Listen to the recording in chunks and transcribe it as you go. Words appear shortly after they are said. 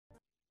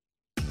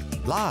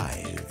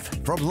Live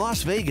from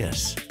Las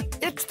Vegas,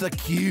 it's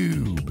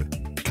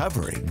theCUBE,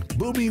 covering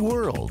Boomi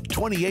World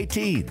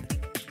 2018.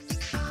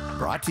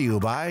 Brought to you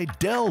by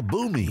Dell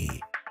Boomi.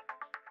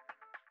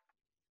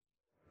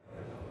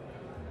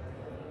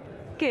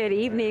 Good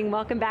evening,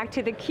 welcome back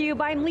to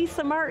theCUBE. I'm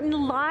Lisa Martin,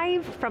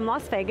 live from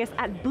Las Vegas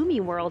at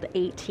Boomi World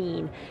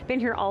 18. Been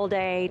here all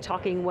day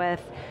talking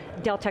with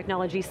Dell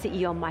Technologies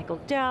CEO Michael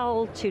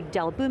Dell, to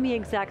Dell Boomi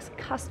execs,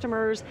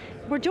 customers.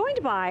 We're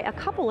joined by a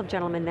couple of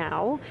gentlemen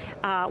now.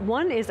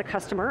 One is a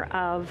customer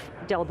of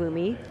Dell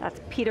Boomi,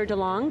 that's Peter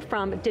DeLonge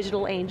from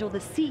DigitalANGLE, the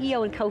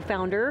CEO and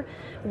co-founder.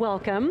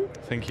 Welcome.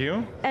 Thank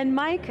you. And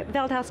Mike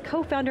Veldhuis,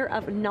 co-founder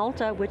of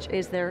Nalta, which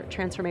is their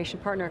transformation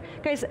partner.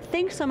 Guys,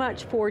 thanks so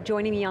much for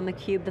joining me on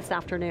theCUBE this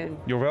afternoon.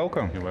 You're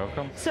welcome. You're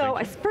welcome. So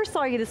I first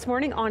saw you this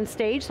morning on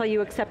stage, saw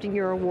you accepting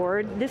your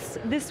award.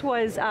 This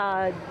was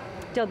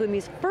Dell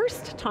Boomi's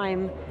first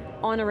time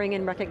honoring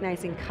and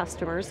recognizing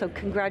customers, so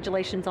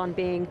congratulations on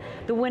being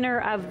the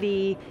winner of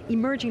the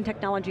Emerging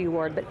Technology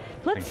Award. But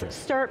let's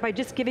start by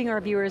just giving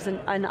our viewers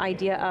an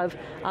idea of,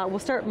 we'll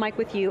start, Mike,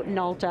 with you,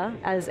 Nalta,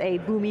 as a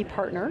Boomi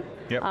partner.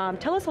 Yep.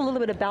 Tell us a little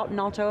bit about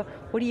Nalta.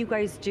 What do you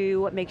guys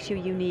do? What makes you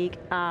unique?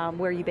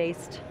 Where are you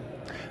based?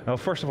 Well,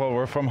 first of all,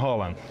 we're from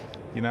Holland.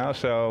 You know,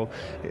 so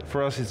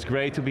for us it's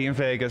great to be in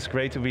Vegas,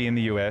 great to be in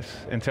the US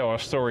and tell our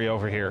story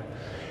over here.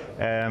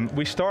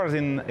 We started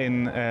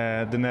in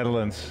the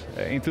Netherlands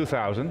in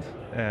 2000.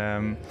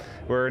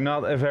 We're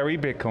not a very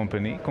big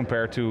company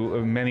compared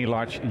to many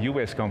large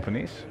US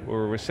companies.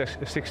 We're a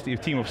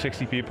team of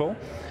 60 people.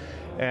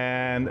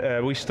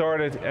 And we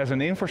started as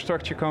an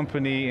infrastructure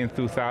company in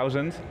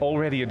 2000,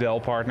 already a Dell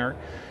partner.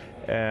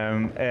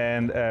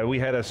 We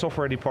had a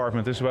software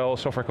department as well, a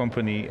software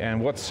company,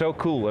 and what's so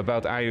cool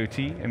about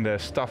IoT and the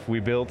stuff we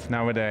build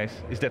nowadays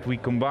is that we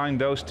combine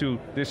those two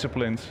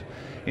disciplines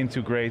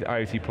into great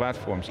IoT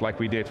platforms like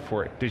we did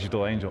for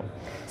DigitalANGLE.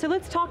 So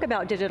let's talk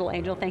about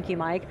DigitalANGLE, thank you,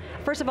 Mike.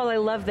 First of all, I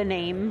love the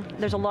name.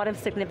 There's a lot of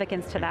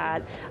significance to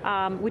that.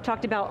 We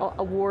talked about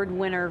award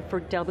winner for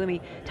Dell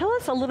Boomi. Tell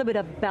us a little bit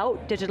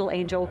about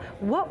DigitalANGLE.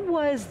 What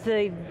was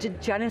the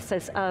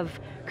genesis of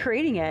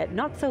creating it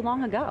not so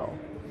long ago?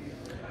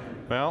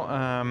 Well,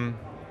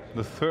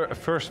 the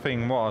first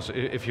thing was,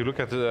 if you look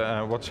at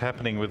what's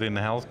happening within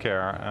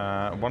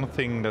healthcare, one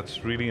thing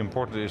that's really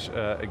important is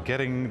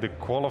getting the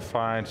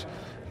qualified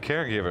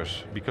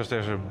caregivers, because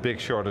there's a big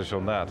shortage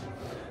on that.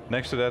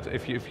 Next to that,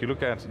 if you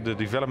look at the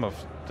development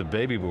of the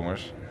baby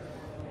boomers,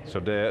 so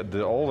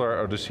the older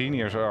or the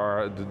seniors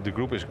are, the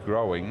group is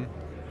growing,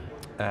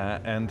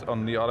 and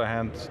on the other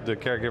hand, the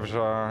caregivers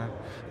are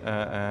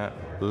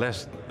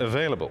less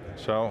available.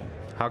 So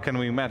how can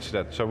we match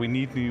that? So we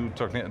need new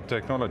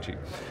technology.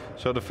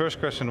 So the first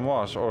question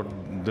was, or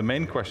the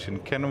main question,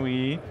 can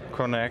we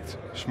connect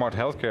smart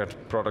healthcare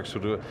products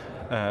to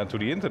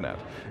the internet?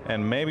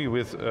 And maybe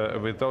with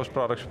those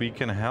products we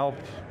can help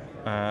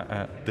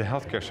the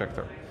healthcare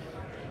sector.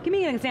 Give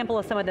me an example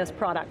of some of those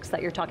products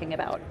that you're talking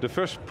about. The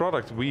first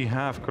product we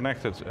have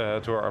connected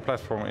to our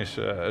platform is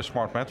a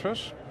smart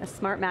mattress. A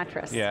smart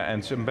mattress. Yeah, and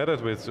it's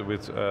embedded with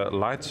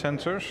light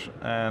sensors,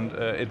 and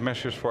it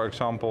measures, for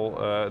example,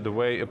 the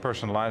way a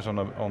person lies on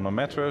a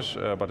mattress,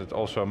 but it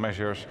also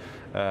measures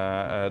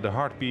the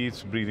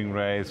heartbeat, breathing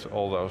rate,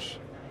 all those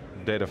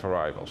data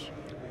variables.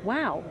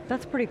 Wow,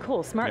 that's pretty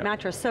cool, smart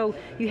mattress. So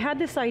you had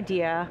this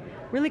idea,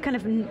 really kind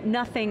of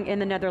nothing in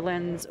the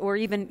Netherlands or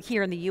even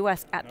here in the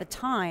US at the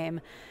time,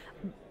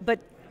 but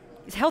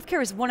healthcare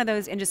is one of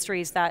those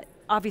industries that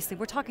obviously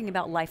we're talking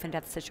about life and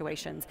death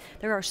situations.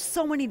 There are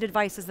so many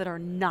devices that are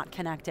not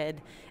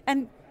connected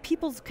and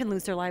people can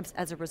lose their lives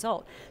as a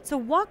result. So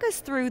walk us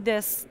through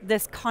this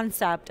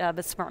concept of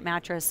a smart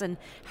mattress and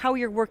how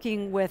you're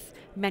working with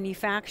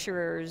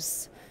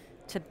manufacturers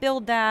to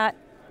build that,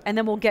 and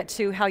then we'll get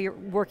to how you're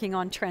working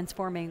on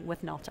transforming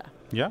with Nalta.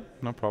 Yeah,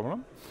 no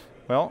problem.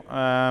 Well,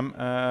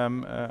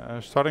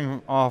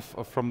 starting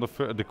off from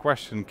the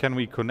question, can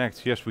we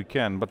connect? Yes, we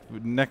can, but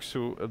next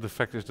to the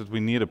fact is that we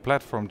need a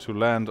platform to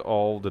land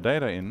all the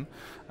data in.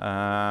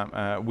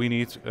 We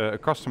need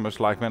customers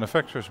like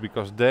manufacturers,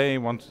 because they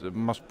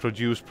must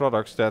produce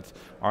products that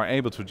are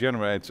able to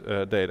generate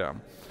data.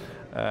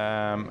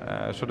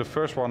 So the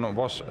first one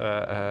was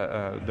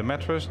the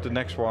mattress, the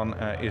next one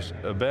is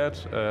a bed,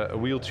 a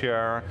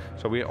wheelchair,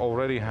 so we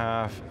already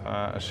have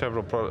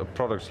several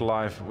products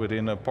live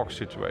within a POC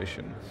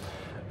situation.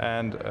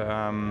 And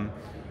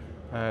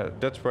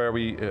that's where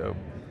we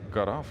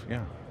got off,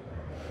 yeah.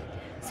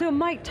 So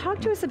Mike,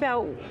 talk to us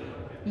about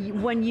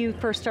when you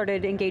first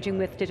started engaging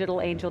with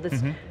DigitalANGLE,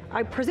 this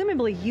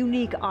presumably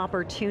unique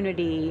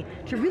opportunity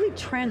to really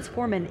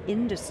transform an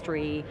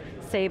industry,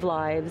 save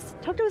lives.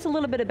 Talk to us a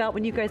little bit about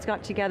when you guys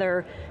got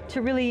together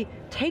to really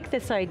take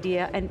this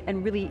idea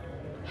and really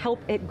help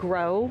it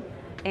grow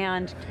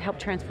and help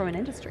transform an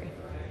industry.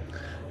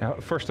 Now,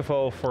 first of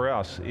all, for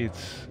us,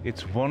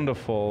 it's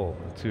wonderful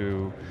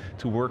to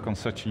work on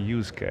such a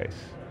use case.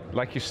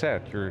 Like you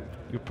said, you're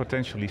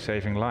potentially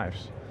saving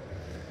lives.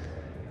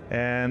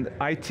 And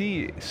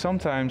IT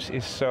sometimes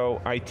is so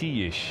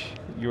IT-ish.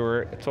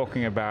 You're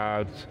talking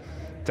about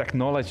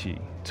technology,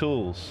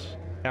 tools,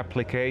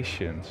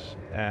 applications,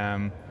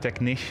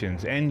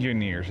 technicians,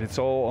 engineers, it's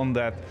all on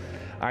that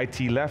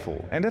IT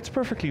level. And that's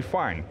perfectly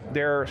fine.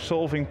 They're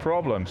solving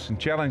problems and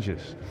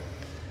challenges.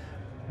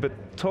 But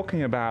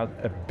talking about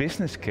a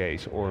business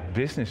case or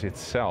business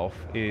itself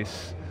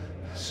is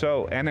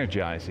so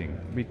energizing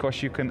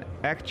because you can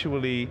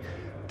actually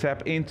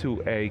tap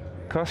into a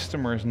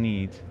customer's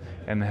need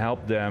and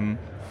help them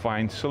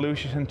find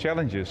solutions and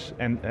challenges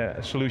and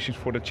solutions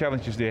for the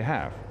challenges they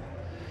have.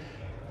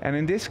 And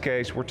in this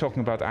case, we're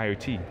talking about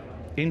IoT,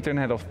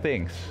 Internet of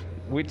Things,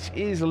 which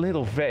is a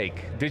little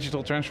vague.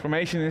 Digital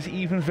transformation is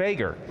even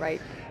vaguer.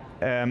 Right.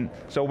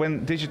 So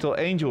when Digital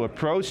Angel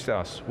approached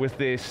us with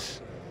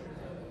this,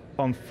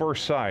 on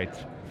first sight,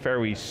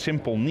 very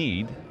simple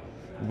need,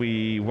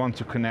 we want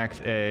to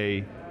connect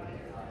a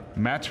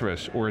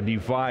mattress or a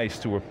device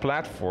to a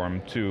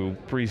platform to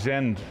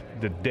present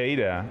the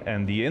data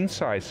and the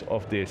insights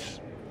of this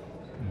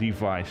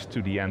device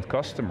to the end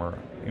customer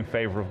in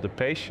favor of the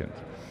patient.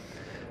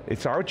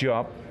 It's our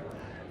job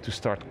to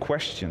start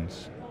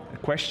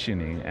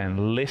questioning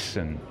and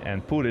listen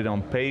and put it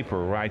on paper,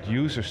 write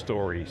user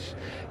stories,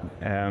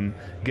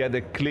 get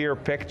a clear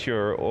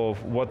picture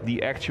of what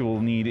the actual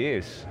need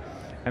is.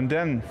 And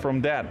then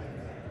from that,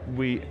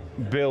 we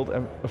build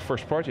a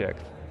first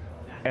project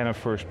and a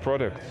first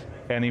product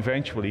and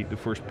eventually the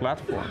first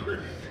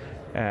platform.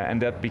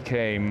 And that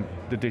became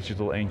the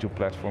Digital Angel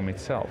platform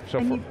itself. So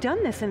and you've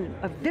done this in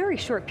a very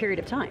short period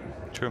of time.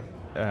 True.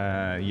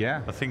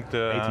 Yeah, I think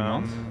the 18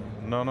 months?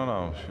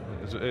 No.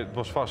 It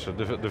was faster.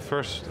 The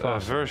first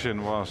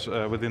version was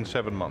within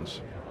 7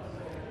 months.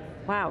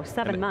 Wow,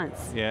 7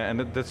 months. Yeah,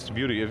 and that's the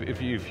beauty.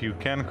 If you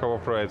can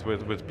cooperate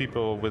with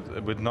people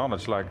with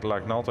knowledge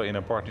like Nalta in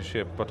a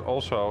partnership, but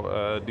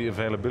also the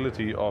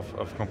availability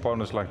of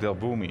components like Dell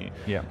Boomi.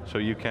 Yeah. So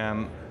you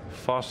can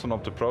fasten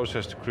up the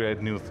process to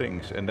create new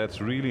things, and that's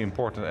really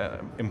important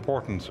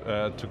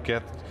to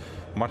get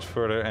much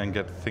further and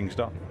get things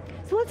done.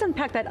 So let's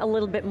unpack that a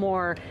little bit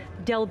more.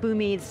 Dell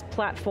Boomi's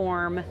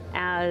platform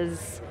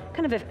as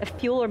kind of a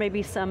fuel or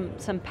maybe some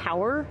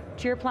power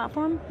to your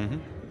platform.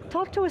 Mm-hmm.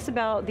 Talk to us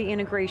about the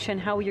integration,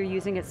 how you're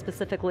using it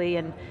specifically,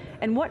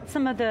 and what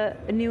some of the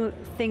new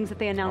things that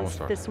they announced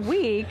this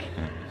week.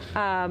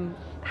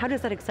 How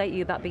does that excite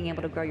you about being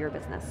able to grow your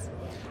business?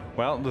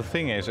 Well, the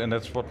thing is, and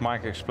that's what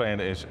Mike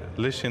explained, is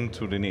listen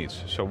to the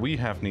needs. So we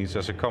have needs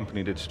as a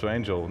company, Digital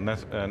Angel.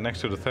 Next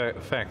to the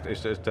fact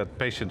is that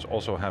patients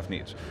also have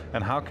needs.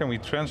 And how can we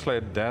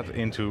translate that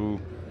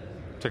into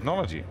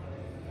technology?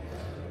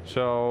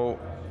 So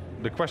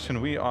the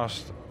question we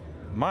asked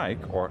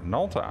Mike, or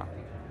Nalta,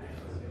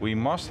 we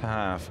must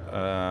have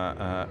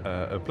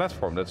a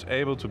platform that's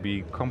able to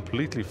be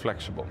completely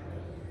flexible.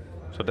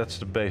 So that's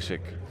the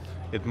basic.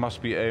 It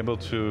must be able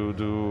to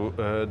do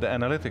the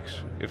analytics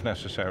if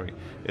necessary.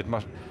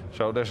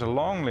 So there's a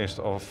long list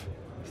of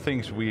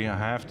things we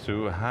have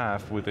to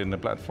have within the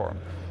platform.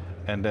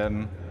 And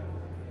then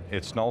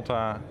it's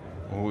Nalta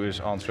who is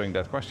answering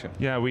that question.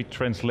 Yeah, we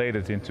translate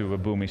it into a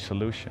Boomi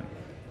solution.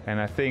 And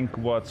I think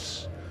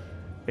what's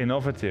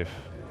innovative,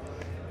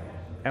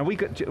 and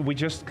we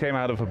just came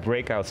out of a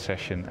breakout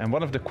session, and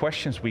one of the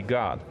questions we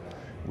got,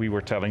 we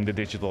were telling the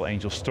Digital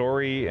Angel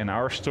story and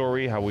our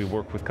story, how we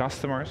work with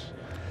customers.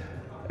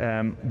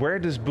 Where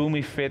does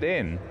Boomi fit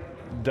in?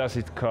 Does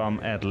it come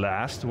at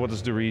last? What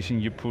is the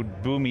reason you put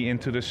Boomi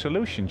into the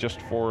solution?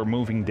 Just for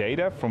moving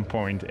data from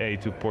point A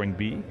to point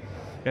B?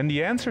 And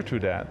the answer to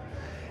that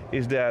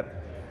is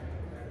that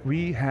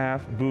we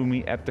have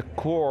Boomi at the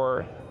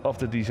core of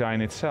the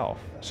design itself.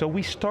 So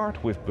we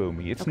start with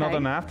Boomi. It's not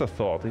an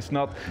afterthought. It's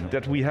not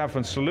that we have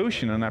a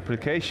solution, an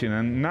application,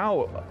 and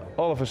now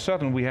all of a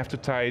sudden we have to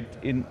tie it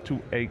into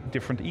a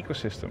different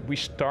ecosystem. We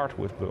start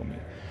with Boomi.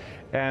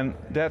 And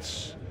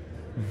that's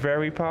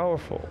very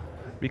powerful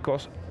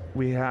because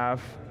we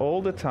have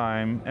all the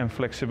time and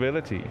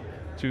flexibility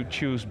to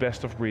choose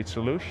best of breed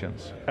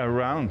solutions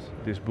around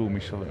this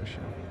Boomi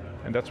solution.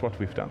 And that's what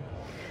we've done.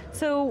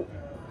 So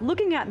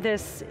looking at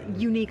this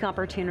unique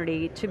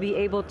opportunity to be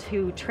able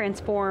to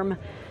transform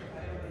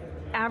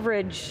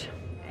average,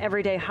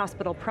 everyday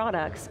hospital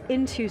products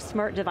into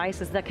smart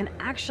devices that can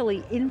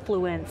actually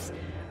influence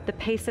the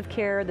pace of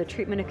care, the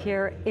treatment of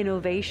care,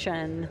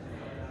 innovation,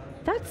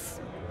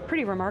 that's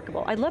pretty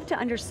remarkable. I'd love to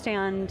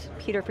understand,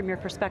 Peter, from your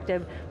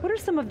perspective, what are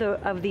some of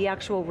the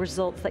actual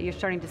results that you're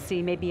starting to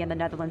see maybe in the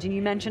Netherlands? And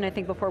you mentioned, I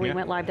think before we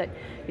went live, that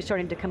you're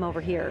starting to come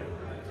over here.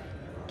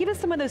 Give us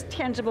some of those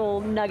tangible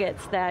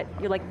nuggets that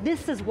you're like,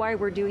 this is why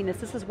we're doing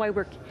this is why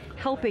we're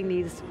helping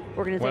these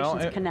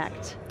organizations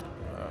connect.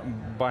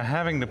 By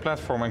having the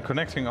platform and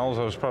connecting all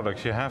those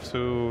products, you have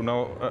to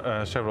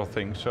know several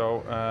things.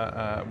 So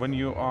when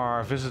you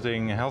are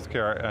visiting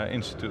healthcare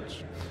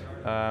institutes,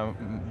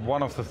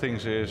 one of the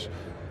things is,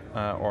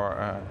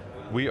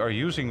 we are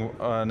using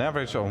an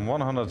average of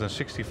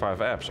 165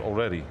 apps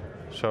already.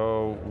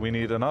 So we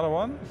need another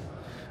one.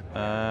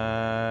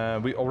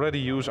 We already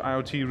use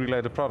IoT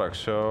related products.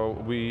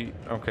 So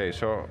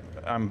so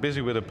I'm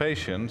busy with a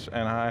patient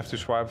and I have to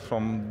swipe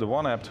from the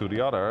one app to the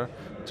other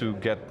to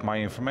get my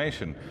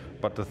information.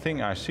 but the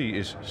thing I see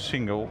is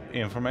single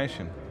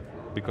information,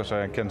 because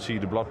I can see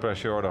the blood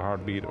pressure or the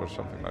heartbeat or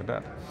something like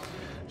that.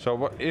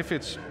 So if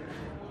it's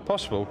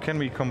possible, can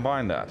we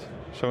combine that?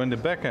 So in the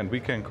back end, we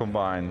can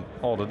combine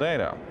all the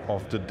data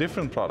of the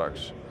different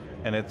products,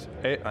 and it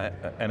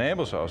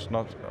enables us,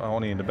 not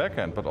only in the back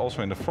end, but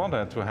also in the front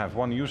end, to have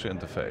one user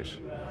interface.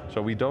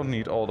 So we don't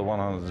need all the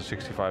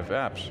 165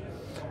 apps.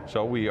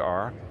 So we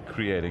are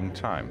creating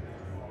time.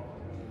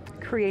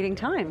 Creating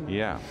time?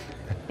 Yeah.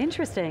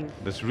 Interesting.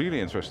 That's really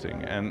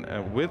interesting. And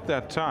with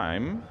that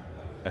time,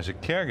 as a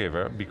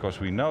caregiver, because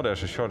we know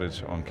there's a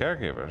shortage on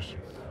caregivers,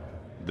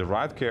 the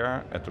right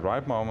care at the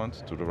right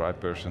moment to the right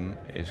person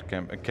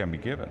can be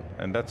given.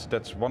 And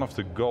that's one of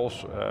the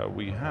goals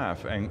we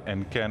have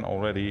and can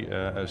already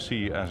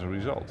see as a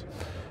result.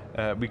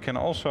 We can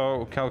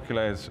also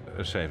calculate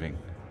a saving.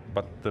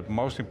 But the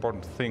most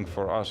important thing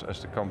for us as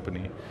the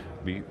company,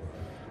 we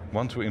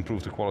want to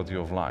improve the quality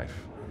of life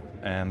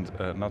and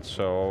not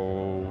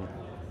so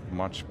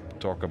much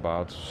talk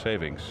about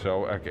savings.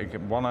 So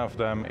one of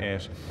them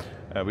is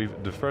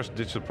the first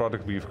digital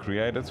product we've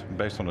created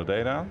based on the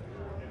data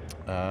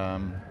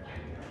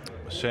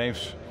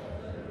saves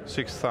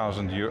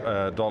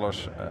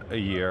 $6,000 a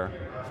year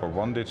for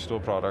one digital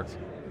product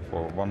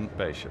for one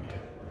patient.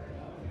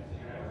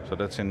 So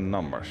that's in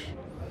numbers.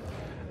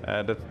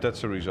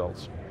 That's a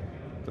result.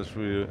 That's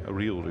really a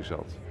real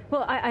result.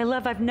 Well,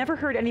 I've never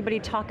heard anybody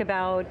talk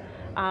about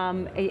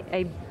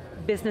a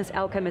business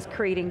outcome as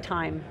creating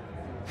time.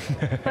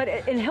 But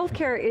in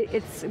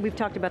healthcare, we've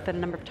talked about that a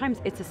number of times,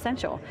 it's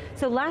essential.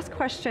 So last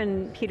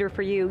question, Peter,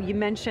 for you. You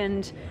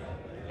mentioned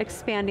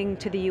expanding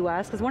to the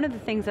US, because one of the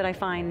things that I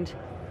find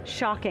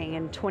shocking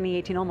in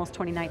 2018, almost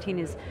 2019,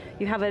 is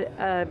you have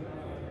a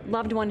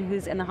loved one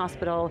who's in the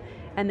hospital,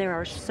 and there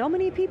are so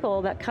many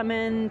people that come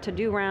in to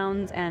do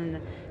rounds, and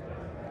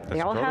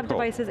they all have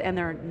devices, and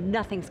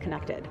nothing's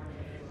connected.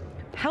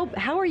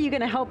 How are you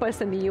going to help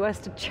us in the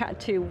US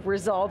to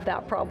resolve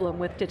that problem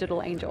with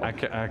DigitalANGLE?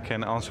 I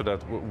can answer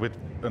that with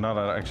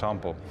another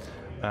example.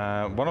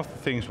 One of the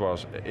things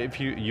was, if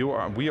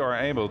we are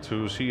able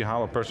to see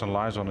how a person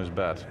lies on his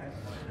bed,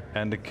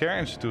 and the Care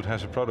Institute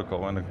has a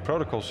protocol, and the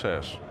protocol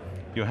says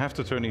you have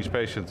to turn these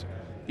patients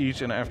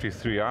each and every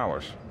 3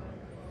 hours.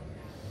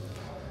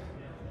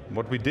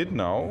 What we did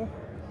know,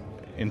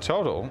 in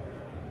total,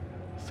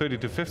 30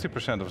 to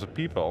 50% of the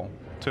people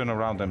turn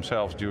around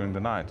themselves during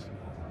the night.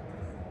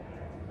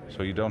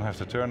 So you don't have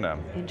to turn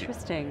them.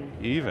 Interesting.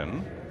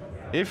 Even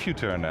if you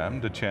turn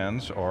them, the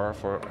chance, or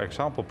for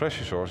example,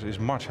 pressure source is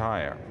much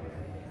higher.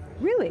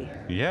 Really?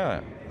 Yeah,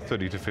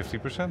 30 to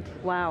 50%.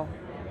 Wow.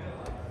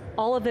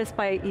 All of this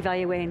by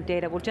evaluating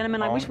data. Well,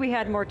 gentlemen, I wish we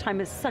had more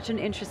time. It's such an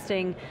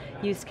interesting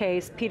use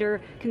case.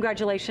 Peter,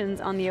 congratulations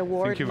on the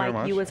award. Thank you very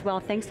much. Mike, you as well.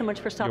 Thanks so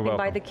much for stopping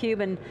by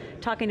theCUBE and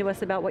talking to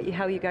us about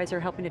how you guys are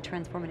helping to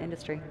transform an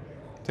industry.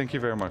 Thank you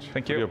very much for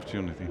the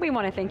opportunity. We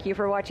want to thank you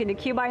for watching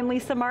theCUBE. I'm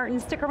Lisa Martin.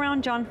 Stick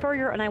around, John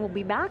Furrier and I will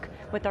be back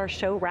with our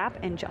show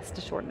wrap in just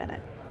a short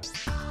minute.